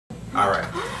All right.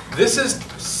 This is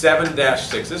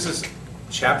 7-6. This is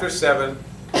chapter 7,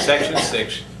 section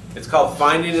 6. It's called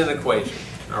Finding an Equation.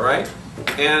 All right?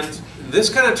 And this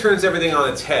kind of turns everything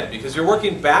on its head because you're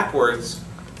working backwards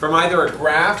from either a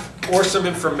graph or some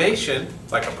information,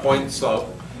 like a point and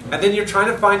slope, and then you're trying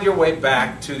to find your way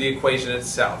back to the equation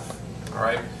itself. All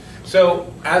right?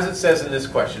 So, as it says in this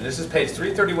question, this is page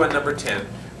 331, number 10.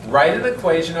 Write an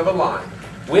equation of a line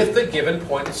with the given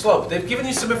point and slope. They've given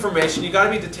you some information. You've got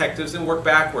to be detectives and work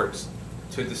backwards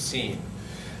to the scene.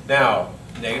 Now,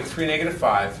 -3,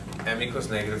 -5, m equals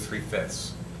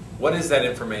 -3/5. What is that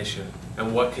information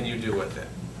and what can you do with it?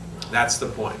 That's the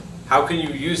point. How can you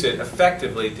use it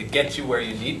effectively to get you where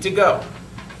you need to go?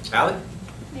 Allie?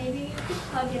 Maybe you could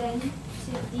plug it into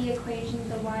the equation,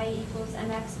 the y equals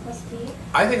mx plus b.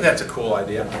 I think that's a cool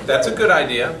idea. That's a good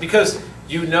idea because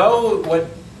you know what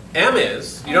m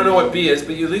is. You don't know what b is,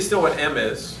 but you at least know what m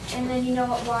is. And then you know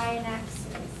what y and x is.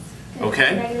 'Cause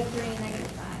Okay. it's -3 and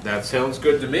 -5. That sounds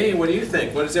good to me. What do you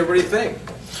think? What does everybody think?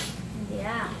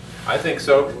 Yeah. I think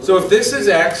so. So if this is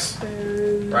x,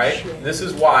 right, and this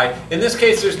is y, in this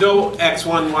case there's no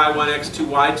x1, y1, x2,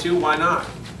 y2. Why not?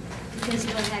 Because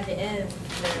you don't have the m.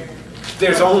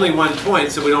 There's only one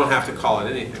point, so we don't have to call it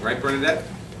anything, right, Bernadette?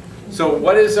 So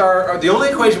what is the only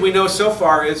equation we know so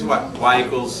far is what? Y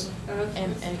equals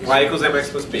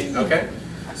mx plus b, okay?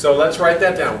 So let's write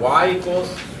that down. Y equals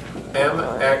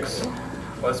mx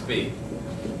plus b.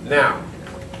 Now,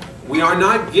 we are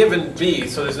not given b,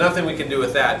 so there's nothing we can do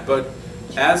with that, but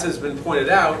as has been pointed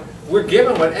out, we're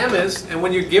given what m is, and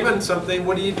when you're given something,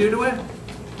 what do you do to it?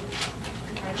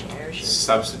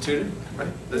 Substitute it, right?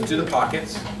 Let's do the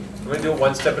pockets. We're going to do it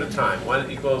one step at a time.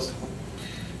 1 equals,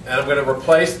 and I'm going to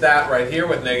replace that right here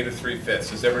with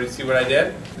 -3/5. Does everybody see what I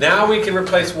did? Now we can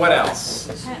replace what else?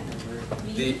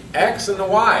 The x and the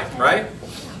y, right?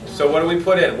 So what do we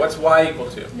put in? What's y equal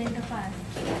to? -5.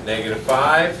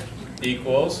 -5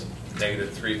 equals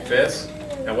 -3/5.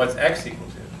 And what's x equal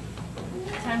to?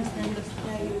 Times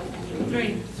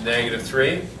 -3.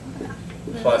 -3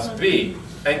 plus b.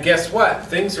 And guess what?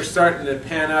 Things are starting to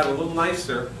pan out a little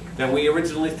nicer than we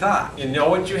originally thought. You know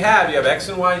what you have. You have x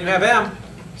and y and you have m.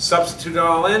 Substitute it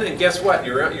all in, and guess what?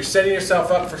 You're setting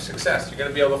yourself up for success. You're going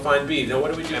to be able to find b. Now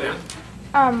what do we do now?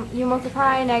 You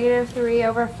multiply -3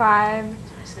 over 5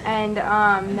 and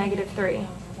 -3.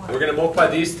 We're going to multiply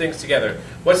these things together.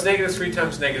 What's -3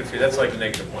 times -3? That's like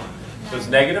 -1. So it's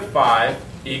 -5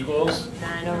 equals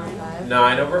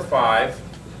 9 over 5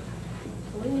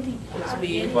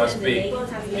 plus b.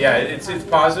 Yeah, it's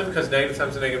positive because negative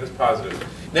times a negative is positive.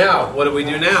 Now, what do we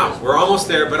do now? We're almost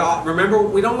there, but remember,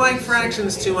 we don't like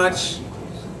fractions too much.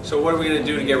 So what are we going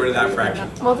to do to get rid of that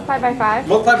fraction? Multiply by 5.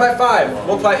 Multiply by 5.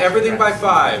 Multiply everything by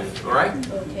 5. All right?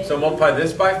 So multiply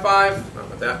this by 5. Not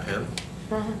with that pen.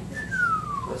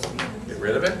 Get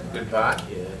rid of it. Goodbye.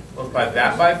 Multiply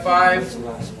that by 5.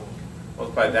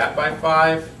 Multiply that by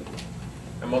 5.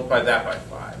 And multiply that by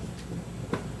 5.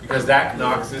 Because that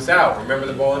knocks this out. Remember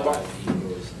the bowling ball?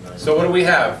 So what do we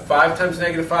have? 5 times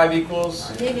 -5 equals?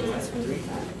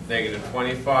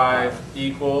 -25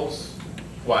 equals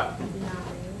what?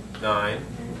 9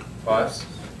 plus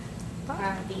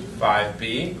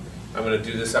 5b. I'm going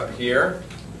to do this up here.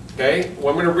 Okay? Well,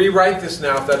 I'm going to rewrite this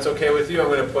now if that's okay with you. I'm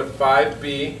going to put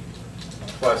 5b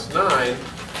plus 9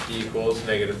 equals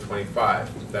 -25.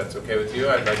 If that's okay with you,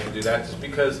 I'd like to do that just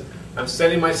because I'm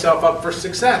setting myself up for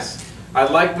success. I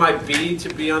like my b to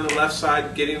be on the left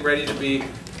side, getting ready to be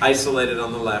isolated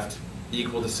on the left,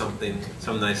 equal to something,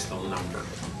 some nice little number.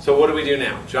 So what do we do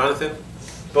now? Jonathan,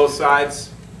 both sides,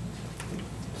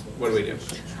 what do we do?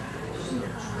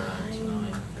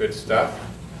 Good stuff.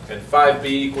 And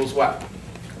 5b equals what?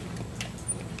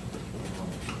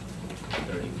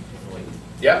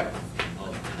 Yep.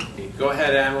 Go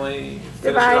ahead, Emily. Finish it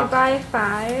Divide off. by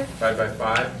 5. Divide by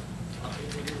 5.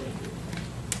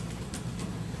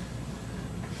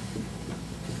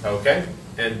 Okay.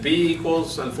 And b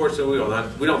equals, unfortunately,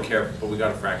 we don't care, but we got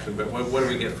a fraction. But what do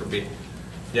we get for b?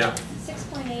 Yeah.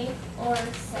 6.8 or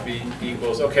 7. B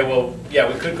equals, okay, well, yeah,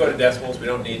 we could go to decimals. We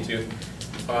don't need to.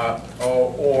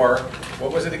 Or,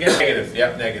 what was it again? Negative.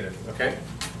 Yep, negative. Okay.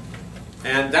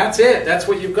 And that's it. That's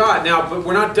what you've got. Now, but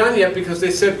we're not done yet because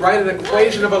they said write an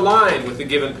equation of a line with the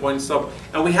given point and slope.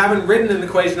 And we haven't written an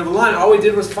equation of a line. All we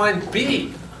did was find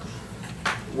b.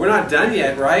 We're not done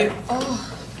yet, right? Oh.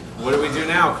 What do we do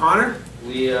now? Connor?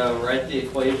 We write the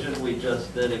equation we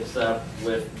just did, except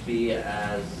with b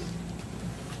as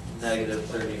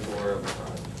 -34 over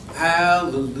 5.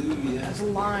 Hallelujah.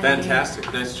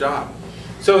 Fantastic. Nice job.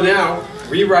 So now,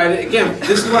 rewrite it. Again,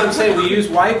 this is what I'm saying. We use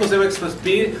y equals mx plus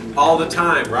b all the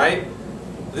time, right?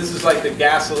 This is like the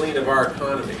gasoline of our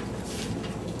economy.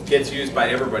 gets used by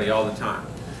everybody all the time.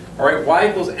 All right, y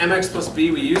equals mx plus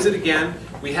b. We use it again.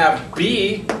 We have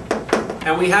b,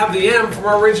 and we have the m from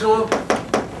our original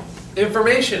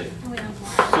information.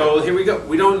 So here we go.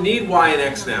 We don't need y and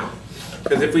x now,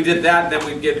 because if we did that, then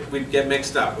we'd get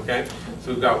mixed up. Okay.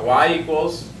 So we've got y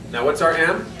equals. Now what's our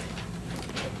m?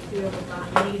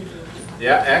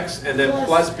 Yeah, x, and then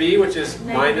plus b, which is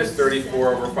minus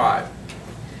 34 over 5.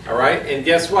 All right, and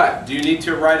guess what? Do you need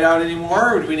to write out any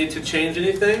more, or do we need to change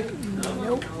anything?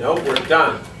 Nope. Nope, we're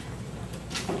done.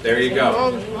 There you go.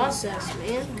 Long process,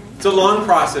 man. It's a long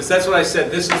process. That's what I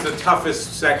said. This is the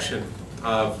toughest section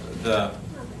of the,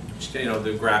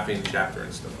 the graphing chapter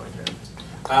and stuff like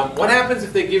that. What happens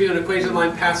if they give you an equation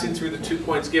line passing through the 2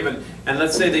 points given, and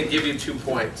let's say they give you 2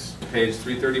 points, page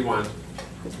 331.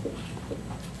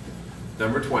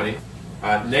 Number 20,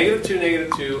 -2,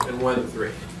 -2, and 1,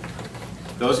 3.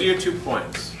 Those are your 2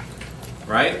 points,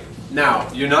 right? Now,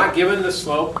 you're not given the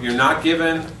slope, you're not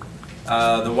given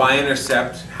the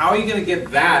y-intercept. How are you going to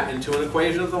get that into an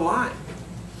equation of the line?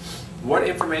 What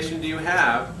information do you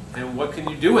have, and what can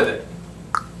you do with it?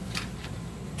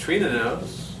 Trina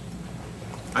knows.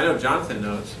 I know Jonathan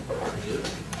knows.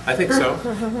 I think so.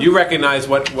 You recognize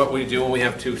what we do when we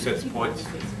have 2 sets of points.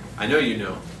 I know you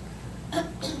know.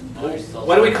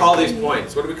 What do we call these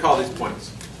points? What do we call these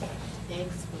points?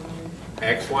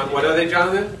 X1. What are they,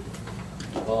 Jonathan?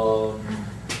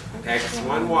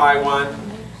 X1, Y1.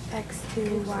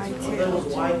 X2, Y2. That was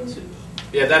y2.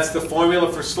 Yeah, that's the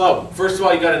formula for slope. First of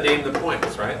all, you got to name the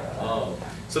points, right? Oh.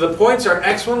 So the points are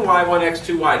X1, Y1,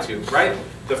 X2, Y2, right?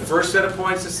 The first set of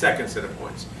points, the second set of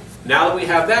points. Now that we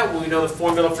have that, we know the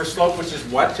formula for slope, which is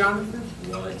what, Jonathan?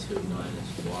 y2 minus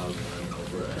y1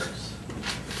 over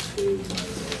x2 minus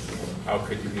x1. Oh,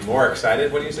 could you be more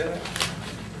excited when you say that?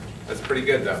 That's pretty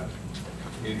good, though.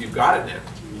 You've got it now.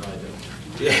 No, I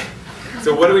don't. Yeah.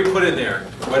 So what do we put in there?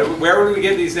 Where would we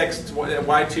get these y2 and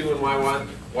y1?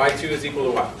 Y2 is equal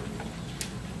to what?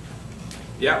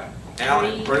 Yep.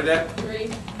 Alan, Bernadette?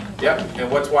 3. Yep. And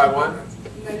what's y1?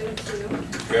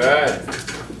 -2. Good.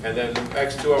 And then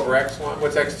x2 over x1.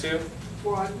 What's x2?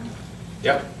 1.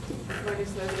 Yep. Minus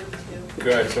 -2.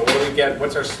 Good. So what do we get?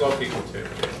 What's our slope equal to?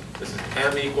 This is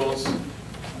m equals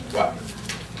what?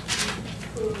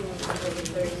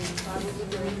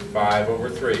 5 over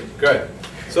 3. Good.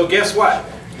 So guess what?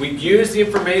 We used the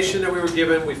information that we were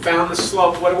given. We found the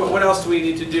slope. What else do we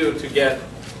need to do to get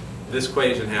this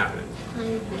equation happening?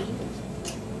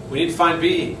 We need to find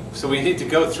b. So we need to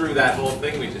go through that whole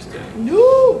thing we just did.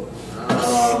 No!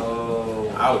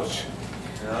 Oh. Ouch.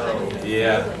 No.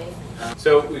 Yeah.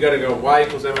 So we got to go y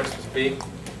equals mx plus b.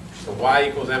 So y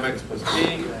equals mx plus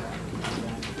b.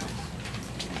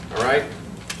 All right.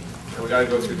 And we got to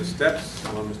go through the steps.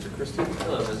 Hello, Mr. Christie.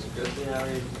 Hello, Mr. Christie. How are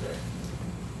you today?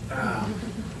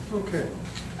 Okay.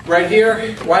 Right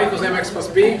here, y equals mx plus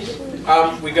b.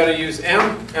 We got to use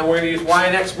m, and we're going to use y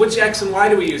and x. Which x and y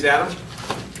do we use, Adam?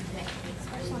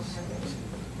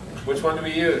 Which one do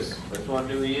we use? Which one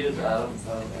do we use, Adam?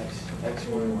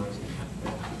 x1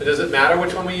 Does it matter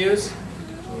which one we use?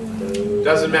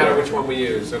 Doesn't matter which one we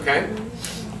use, okay?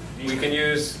 We can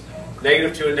use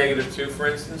 -2 and -2, for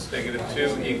instance.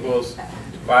 -2 equals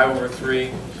 5 over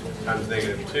 3 times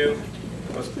 -2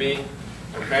 plus b,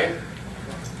 okay?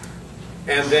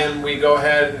 And then we go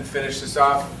ahead and finish this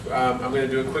off. I'm going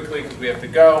to do it quickly because we have to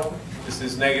go. This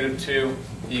is -2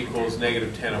 equals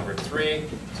 -10 over 3.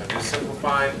 So I'm just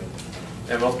simplifying.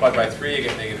 And multiplied by 3, you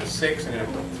get -6. I'm going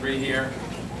to put 3 here,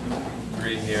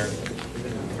 3 here,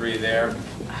 3 there.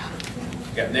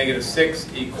 You got -6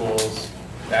 equals,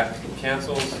 that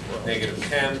cancels,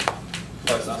 -10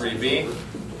 plus 3b.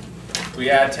 If we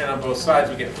add 10 on both sides,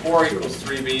 we get 4 equals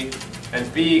 3b.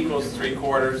 And b equals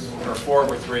 3/4, or 4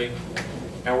 over 3.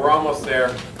 And we're almost there.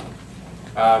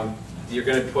 You're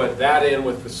going to put that in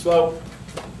with the slope.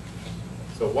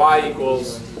 So y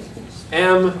equals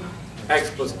m, x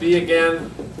plus b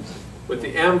again, with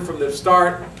the m from the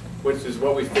start, which is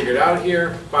what we figured out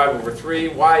here, 5 over 3.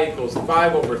 Y equals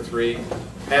 5 over 3,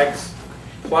 x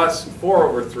plus 4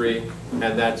 over 3,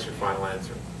 and that's your final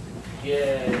answer.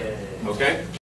 Yay. Okay?